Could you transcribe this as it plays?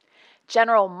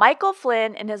General Michael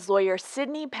Flynn and his lawyer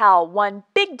Sidney Powell won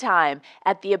big time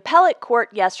at the appellate court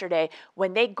yesterday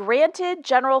when they granted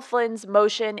General Flynn's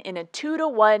motion in a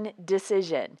 2-1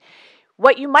 decision.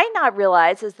 What you might not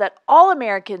realize is that all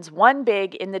Americans won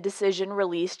big in the decision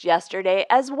released yesterday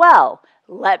as well.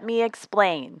 Let me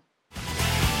explain.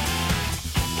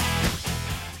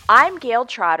 I'm Gail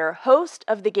Trotter, host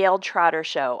of The Gail Trotter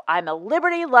Show. I'm a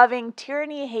liberty-loving,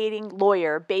 tyranny-hating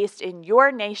lawyer based in your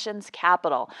nation's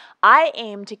capital. I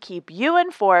aim to keep you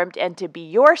informed and to be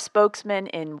your spokesman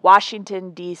in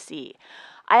Washington, D.C.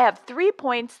 I have 3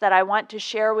 points that I want to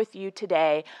share with you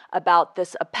today about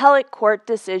this appellate court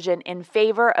decision in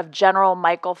favor of General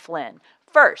Michael Flynn.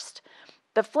 First,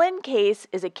 the Flynn case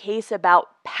is a case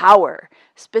about power,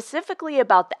 specifically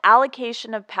about the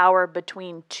allocation of power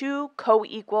between two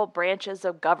co-equal branches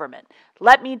of government.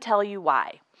 Let me tell you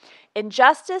why. In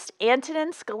Justice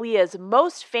Antonin Scalia's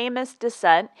most famous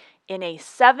dissent, in a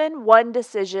 7-1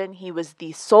 decision, he was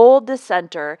the sole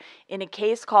dissenter in a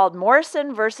case called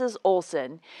Morrison v.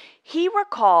 Olson. He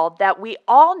recalled that we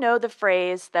all know the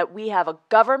phrase that we have a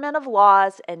government of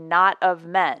laws and not of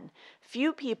men.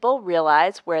 Few people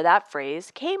realize where that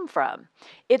phrase came from.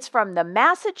 It's from the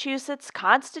Massachusetts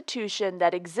Constitution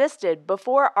that existed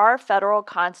before our federal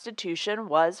Constitution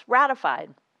was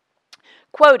ratified.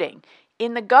 Quoting,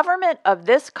 "In the government of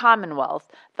this Commonwealth,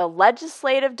 the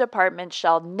legislative department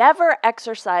shall never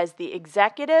exercise the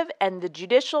executive and the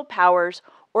judicial powers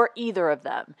or either of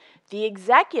them. The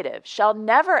executive shall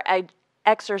never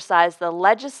exercise the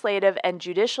legislative and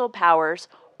judicial powers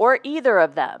or either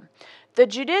of them. The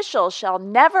judicial shall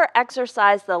never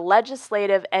exercise the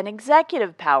legislative and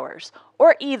executive powers,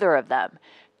 or either of them,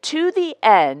 to the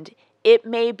end it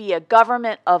may be a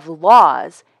government of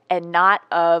laws and not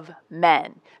of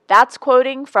men." That's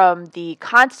quoting from the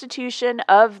Constitution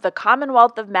of the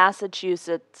Commonwealth of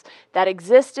Massachusetts that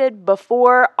existed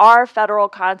before our federal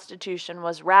Constitution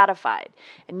was ratified.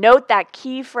 And note that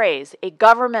key phrase, a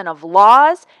government of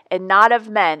laws and not of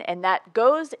men, and that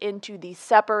goes into the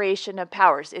separation of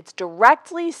powers. It's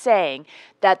directly saying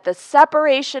that the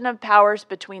separation of powers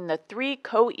between the three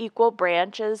co-equal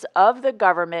branches of the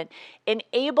government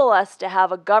enable us to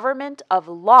have a government of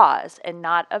laws and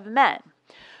not of men.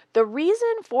 The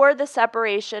reason for the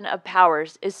separation of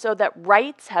powers is so that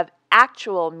rights have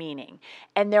actual meaning,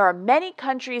 and there are many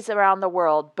countries around the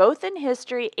world, both in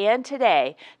history and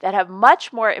today, that have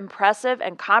much more impressive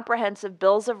and comprehensive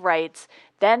bills of rights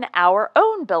than our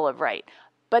own Bill of Rights.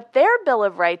 But their Bill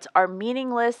of Rights are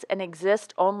meaningless and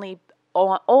exist only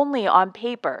on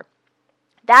paper.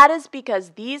 That is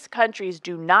because these countries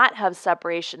do not have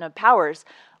separation of powers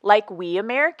like we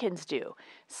Americans do.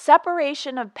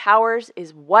 Separation of powers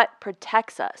is what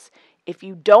protects us. If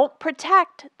you don't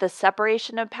protect the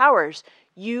separation of powers,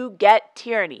 you get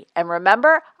tyranny. And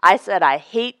remember, I said I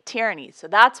hate tyranny, so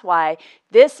that's why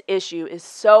this issue is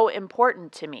so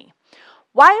important to me.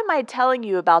 Why am I telling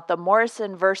you about the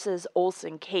Morrison versus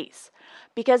Olson case?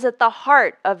 Because at the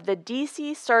heart of the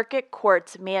D.C. Circuit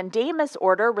Court's mandamus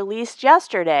order released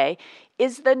yesterday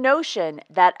is the notion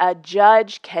that a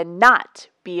judge cannot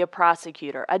be a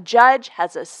prosecutor. A judge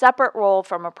has a separate role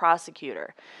from a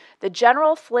prosecutor. The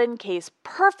General Flynn case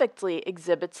perfectly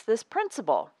exhibits this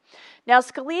principle. Now,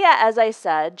 Scalia, as I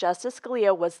said, Justice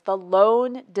Scalia was the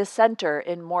lone dissenter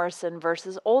in Morrison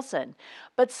versus Olson.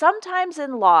 But sometimes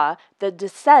in law, the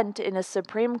dissent in a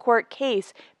Supreme Court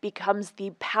case becomes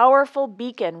the powerful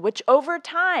beacon which over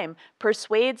time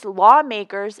persuades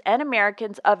lawmakers and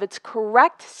Americans of its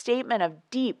correct statement of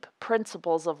deep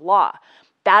principles of law.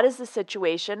 That is the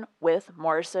situation with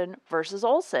Morrison versus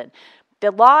Olson.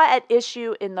 The law at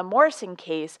issue in the Morrison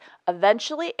case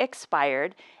eventually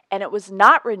expired, and it was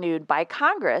not renewed by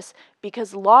Congress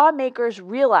because lawmakers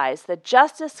realized that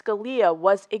Justice Scalia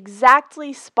was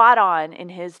exactly spot on in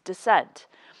his dissent.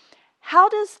 How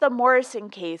does the Morrison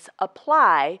case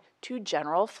apply to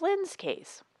General Flynn's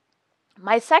case?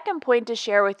 My second point to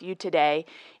share with you today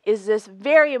is this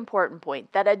very important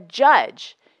point, that a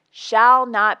judge shall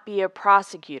not be a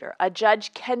prosecutor. A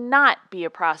judge cannot be a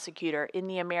prosecutor in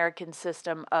the American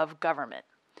system of government.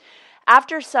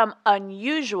 After some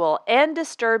unusual and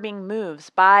disturbing moves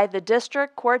by the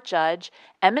district court judge,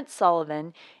 Emmett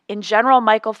Sullivan, in General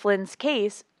Michael Flynn's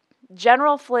case,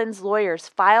 General Flynn's lawyers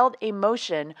filed a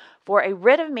motion for a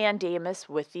writ of mandamus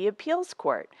with the appeals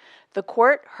court. The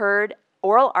court heard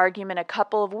oral argument a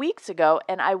couple of weeks ago,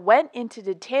 and I went into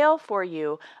detail for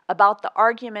you about the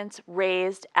arguments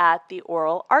raised at the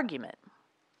oral argument.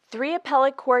 3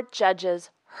 appellate court judges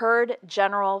heard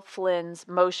General Flynn's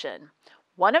motion.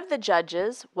 One of the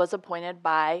judges was appointed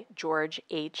by George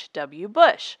H.W.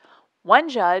 Bush. One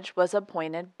judge was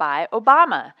appointed by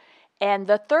Obama. And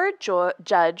the third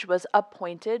judge was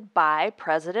appointed by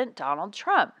President Donald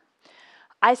Trump.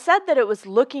 I said that it was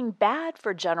looking bad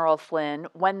for General Flynn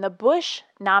when the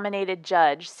Bush-nominated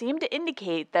judge seemed to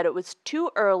indicate that it was too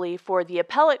early for the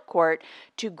appellate court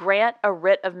to grant a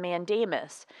writ of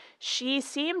mandamus. She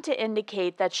seemed to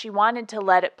indicate that she wanted to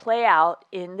let it play out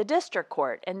in the district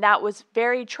court, and that was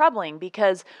very troubling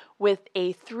because with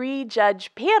a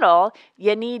 3-judge panel,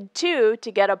 you need 2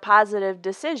 to get a positive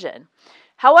decision.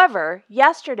 However,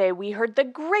 yesterday we heard the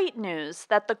great news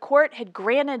that the court had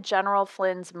granted General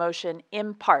Flynn's motion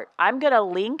in part. I'm going to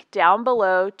link down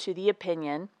below to the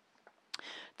opinion.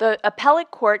 The appellate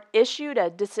court issued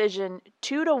a decision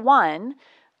 2-1,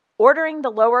 ordering the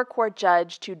lower court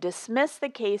judge to dismiss the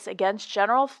case against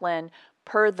General Flynn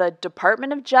per the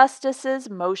Department of Justice's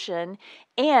motion,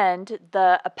 and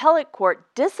the appellate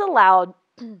court disallowed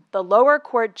the lower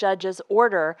court judge's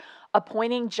order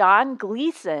appointing John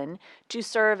Gleeson to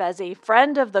serve as a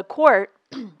friend of the court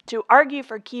to argue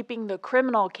for keeping the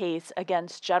criminal case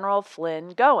against General Flynn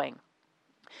going.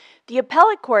 The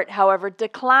appellate court, however,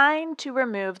 declined to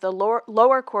remove the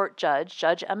lower court judge,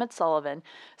 Judge Emmett Sullivan,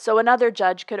 so another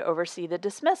judge could oversee the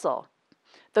dismissal.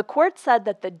 The court said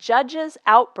that the judge's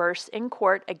outbursts in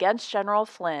court against General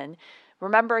Flynn,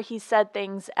 remember, he said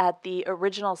things at the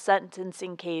original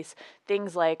sentencing case,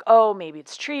 things like, oh, maybe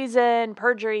it's treason,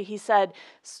 perjury.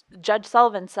 Judge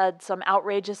Sullivan said some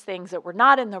outrageous things that were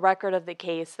not in the record of the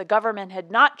case. The government had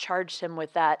not charged him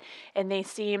with that, and they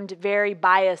seemed very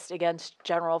biased against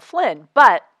General Flynn.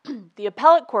 But the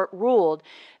appellate court ruled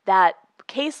that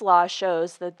case law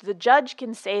shows that the judge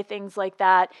can say things like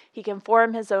that. He can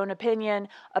form his own opinion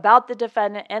about the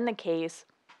defendant and the case.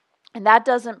 And that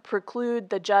doesn't preclude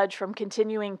the judge from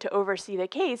continuing to oversee the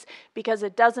case because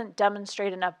it doesn't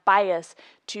demonstrate enough bias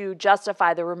to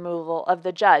justify the removal of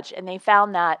the judge. And they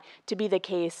found that to be the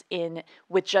case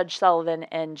with Judge Sullivan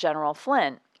and General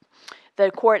Flynn.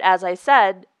 The court, as I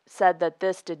said that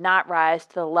this did not rise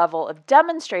to the level of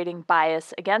demonstrating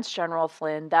bias against General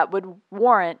Flynn that would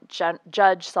warrant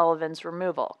Judge Sullivan's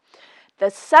removal. The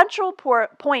central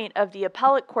point of the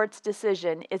appellate court's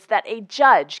decision is that a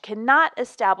judge cannot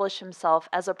establish himself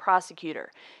as a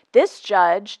prosecutor. This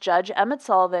judge, Judge Emmett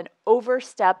Sullivan,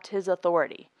 overstepped his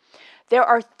authority. There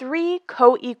are 3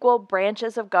 co-equal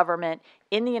branches of government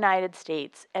in the United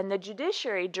States, and the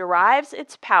judiciary derives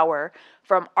its power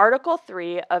from Article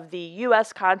 3 of the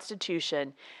U.S.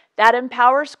 Constitution that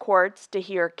empowers courts to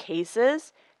hear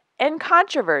cases and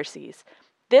controversies.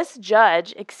 This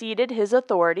judge exceeded his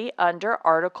authority under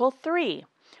Article 3.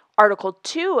 Article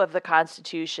 2 of the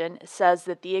Constitution says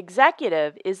that the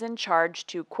executive is in charge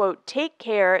to, quote, take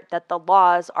care that the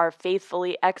laws are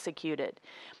faithfully executed.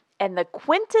 And the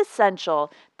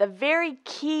quintessential, the very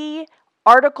key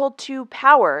Article 2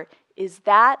 power is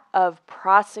that of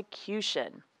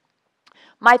prosecution.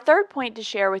 My third point to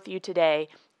share with you today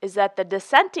is that the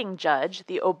dissenting judge,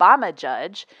 the Obama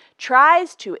judge,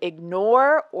 tries to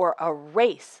ignore or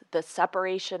erase the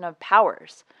separation of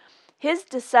powers. His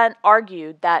dissent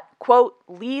argued that, quote,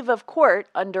 leave of court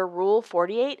under Rule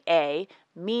 48A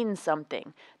means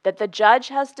something, that the judge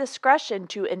has discretion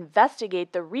to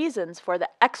investigate the reasons for the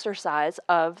exercise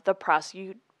of the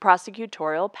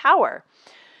prosecutorial power.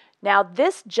 Now,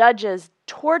 this judge's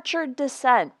tortured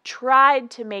dissent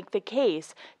tried to make the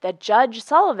case that Judge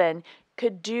Sullivan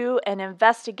could do an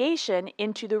investigation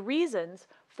into the reasons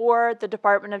for the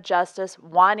Department of Justice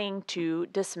wanting to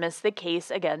dismiss the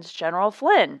case against General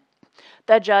Flynn.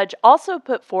 The judge also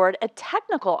put forward a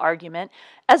technical argument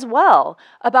as well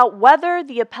about whether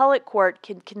the appellate court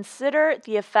can consider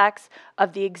the effects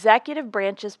of the executive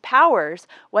branch's powers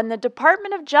when the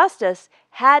Department of Justice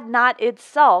had not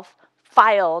itself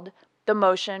filed the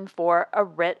motion for a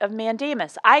writ of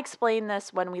mandamus. I explained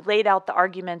this when we laid out the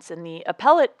arguments in the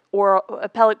appellate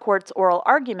court's oral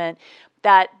argument,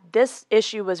 that this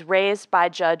issue was raised by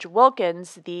Judge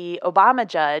Wilkins, the Obama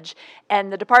judge,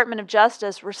 and the Department of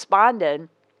Justice responded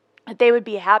that they would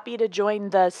be happy to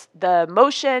join the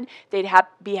motion. They'd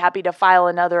be happy to file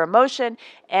another motion,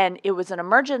 and it was an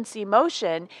emergency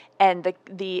motion, and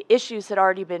the issues had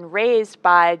already been raised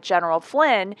by General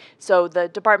Flynn, so the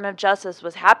Department of Justice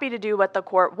was happy to do what the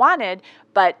court wanted,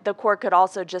 but the court could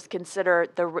also just consider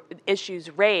the issues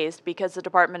raised because the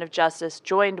Department of Justice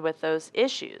joined with those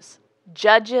issues.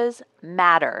 Judges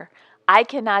matter. I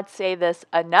cannot say this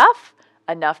enough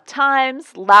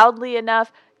times, loudly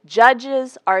enough.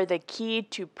 Judges are the key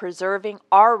to preserving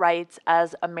our rights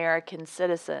as American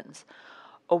citizens.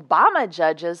 Obama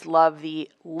judges love the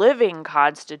living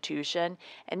Constitution,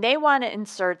 and they want to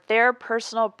insert their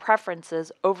personal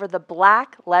preferences over the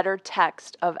black letter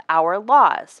text of our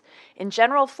laws. In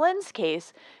General Flynn's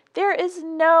case, There is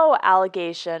no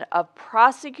allegation of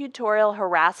prosecutorial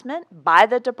harassment by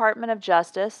the Department of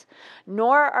Justice,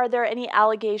 nor are there any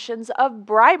allegations of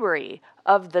bribery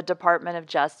of the Department of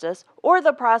Justice or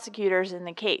the prosecutors in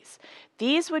the case.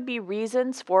 These would be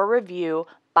reasons for review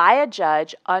by a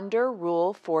judge under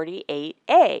Rule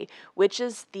 48A, which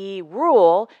is the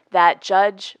rule that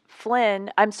General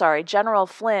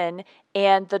Flynn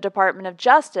and the Department of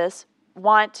Justice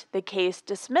want the case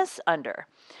dismissed under.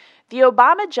 The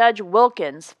Obama Judge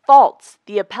Wilkins faults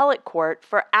the appellate court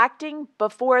for acting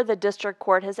before the district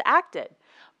court has acted.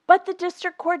 But the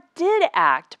district court did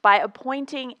act by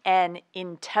appointing an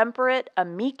intemperate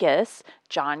amicus,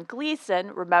 John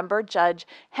Gleeson. Remember, Judge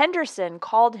Henderson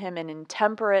called him an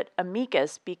intemperate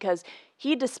amicus because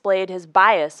he displayed his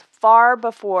bias far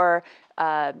before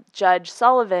Judge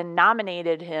Sullivan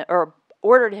nominated him or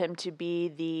ordered him to be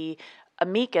the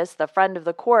amicus, the friend of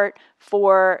the court,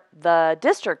 for the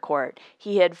district court.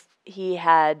 He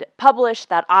had published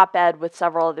that op-ed with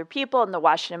several other people in the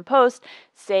Washington Post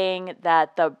saying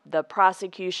that the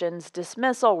prosecution's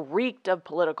dismissal reeked of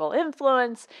political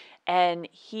influence, and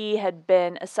he had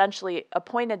been essentially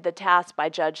appointed the task by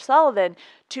Judge Sullivan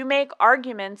to make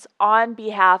arguments on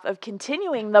behalf of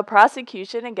continuing the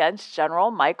prosecution against General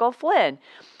Michael Flynn.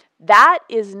 That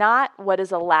is not what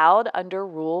is allowed under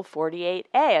Rule 48A.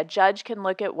 A judge can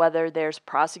look at whether there's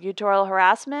prosecutorial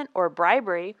harassment or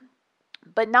bribery,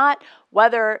 but not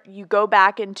whether you go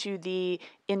back into the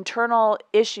internal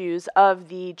issues of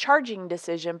the charging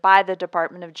decision by the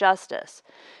Department of Justice.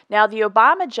 Now, the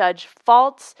Obama judge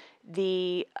faults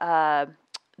the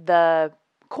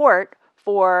court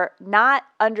for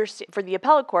the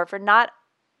appellate court for not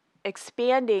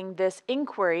expanding this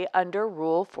inquiry under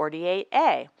Rule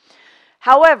 48A.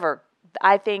 However,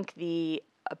 I think the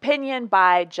opinion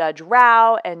by Judge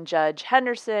Rao and Judge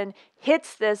Henderson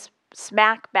hits this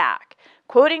smack back.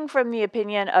 Quoting from the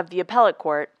opinion of the appellate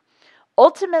court,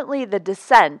 ultimately the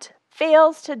dissent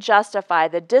fails to justify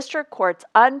the district court's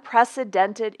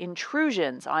unprecedented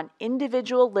intrusions on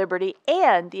individual liberty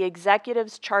and the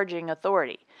executive's charging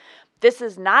authority. This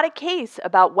is not a case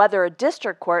about whether a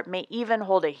district court may even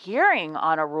hold a hearing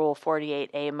on a Rule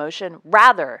 48A motion.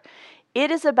 Rather, it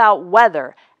is about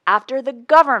whether, after the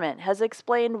government has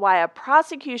explained why a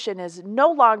prosecution is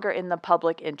no longer in the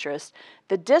public interest,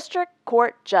 the district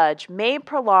court judge may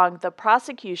prolong the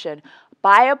prosecution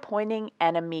by appointing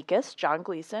an amicus, John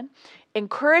Gleeson,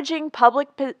 encouraging public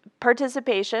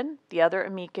participation, the other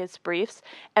amicus briefs,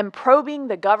 and probing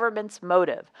the government's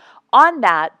motive. On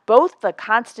that, both the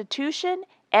Constitution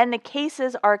and the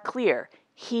cases are clear.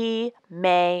 He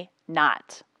may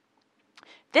not.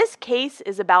 This case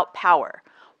is about power.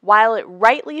 While it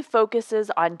rightly focuses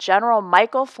on General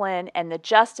Michael Flynn and the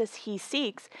justice he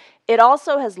seeks, it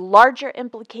also has larger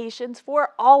implications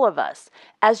for all of us.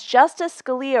 As Justice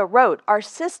Scalia wrote, our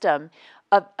system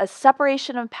of a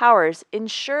separation of powers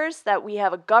ensures that we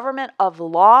have a government of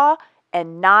law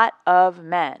and not of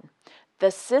men.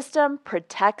 The system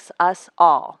protects us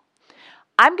all.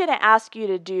 I'm going to ask you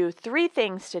to do 3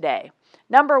 things today.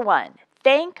 Number 1,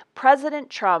 thank President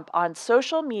Trump on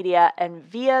social media and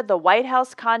via the White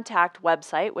House contact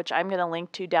website, which I'm going to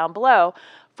link to down below,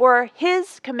 for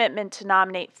his commitment to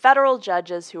nominate federal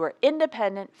judges who are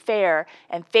independent, fair,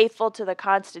 and faithful to the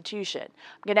Constitution.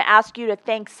 I'm going to ask you to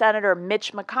thank Senator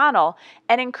Mitch McConnell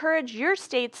and encourage your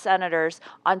state senators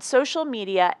on social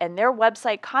media and their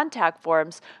website contact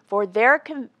forms for their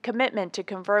commitment to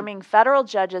confirming federal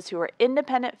judges who are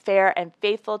independent, fair, and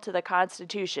faithful to the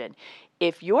Constitution.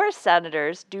 If your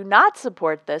senators do not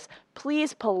support this,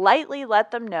 please politely let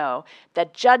them know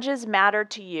that judges matter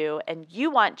to you and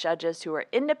you want judges who are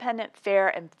independent, fair,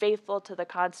 and faithful to the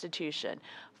Constitution.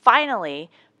 Finally,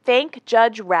 thank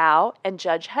Judge Rao and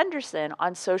Judge Henderson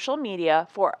on social media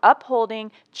for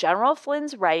upholding General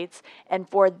Flynn's rights and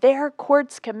for their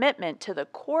court's commitment to the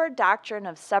core doctrine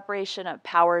of separation of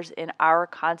powers in our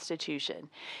Constitution.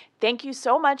 Thank you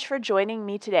so much for joining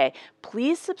me today.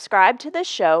 Please subscribe to the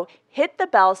show, hit the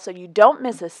bell so you don't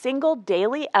miss a single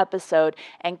daily episode,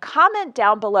 and comment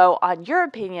down below on your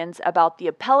opinions about the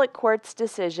appellate court's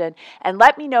decision, and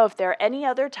let me know if there are any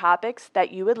other topics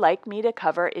that you would like me to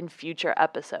cover in future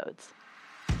episodes.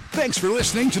 Thanks for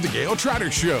listening to The Gail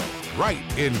Trotter Show, right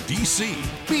in D.C.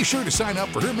 Be sure to sign up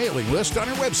for her mailing list on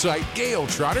her website,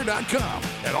 GailTrotter.com.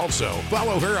 And also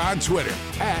follow her on Twitter,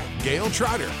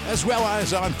 @GailTrotter, as well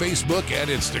as on Facebook and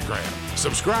Instagram.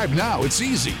 Subscribe now, it's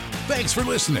easy. Thanks for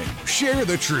listening. Share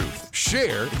the truth.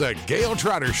 Share The Gail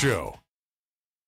Trotter Show.